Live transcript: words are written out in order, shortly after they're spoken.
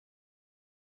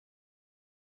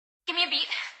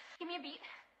Give me a beat.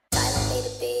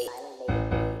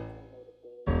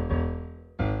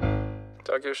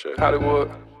 Talk your shit, Hollywood.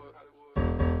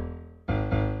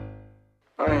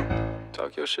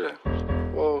 Talk your shit.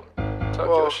 Whoa, talk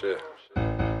your shit.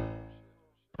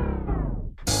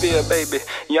 Feel baby,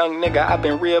 young nigga, I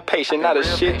been real patient. Not a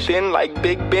shit thin like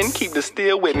Big Ben. Keep the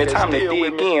steel with me. Time to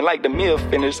dig in like the meal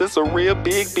finish. It's a real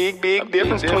big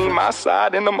difference between my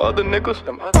side and them other niggas.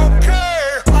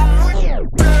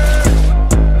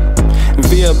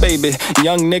 Feel baby,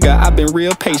 young nigga, I been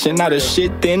real patient. Not a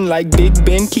shit thin like Big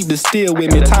Ben. Keep the steel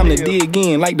with me. Time to dig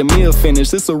in like the meal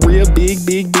finish. It's a real big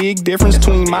difference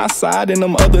between my side and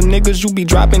them other niggas. You be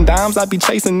dropping dimes, I be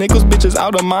chasing niggas. Bitches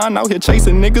out of mine, out here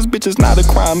chasing niggas. Bitches not a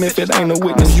crime if it ain't a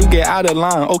witness. You get out of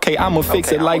line, okay, I'ma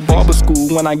fix it like barber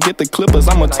school. When I get the clippers,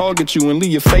 I'ma target you and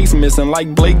leave your face missing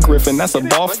like Blake Griffin. That's a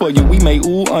ball for you. We made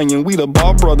ooh onion, we the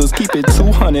Ball brothers. Keep it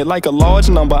 200 like a large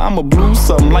number. I'ma blues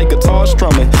something like guitar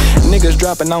strumming. Niggas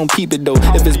dropping, I don't peep it though.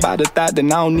 If it's by the thought,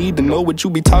 then I don't need to know what you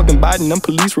be talking about. And them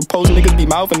police reports, niggas be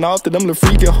mouthing off to them the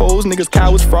freaky hoes. Niggas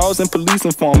cowards, frauds, and police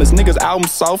informants. Niggas album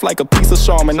soft like a piece of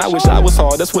Charmin. I wish I was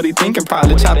hard, that's what he thinking.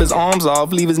 Probably chop his arms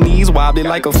off, leave his knees wobbly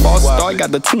like a false start.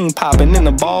 Got the team popping in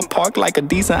the ballpark like a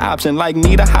decent option. Like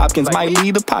me to Hopkins, might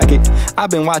lead the pocket. I've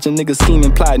been watching niggas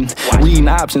scheming, plotting, reading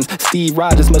options. Steve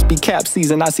Rogers must be cap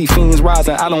season. I see fiends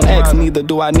rising. I don't ask, neither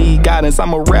do I need guidance.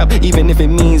 I'm a rap, even if it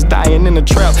means dying in the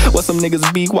trap. What some niggas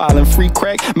be wildin', free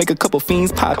crack, make a couple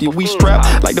fiends pop you. We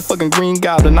strap like the fucking Green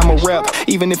Goblin. I'm a rap,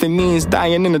 even if it means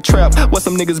dying in the trap. What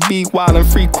some niggas be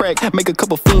wildin', free crack, make a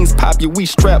couple fiends pop you. We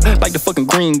strap like the fucking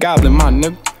Green Goblin, my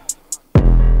nigga.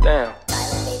 Damn.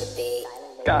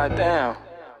 God damn.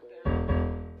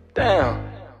 Damn.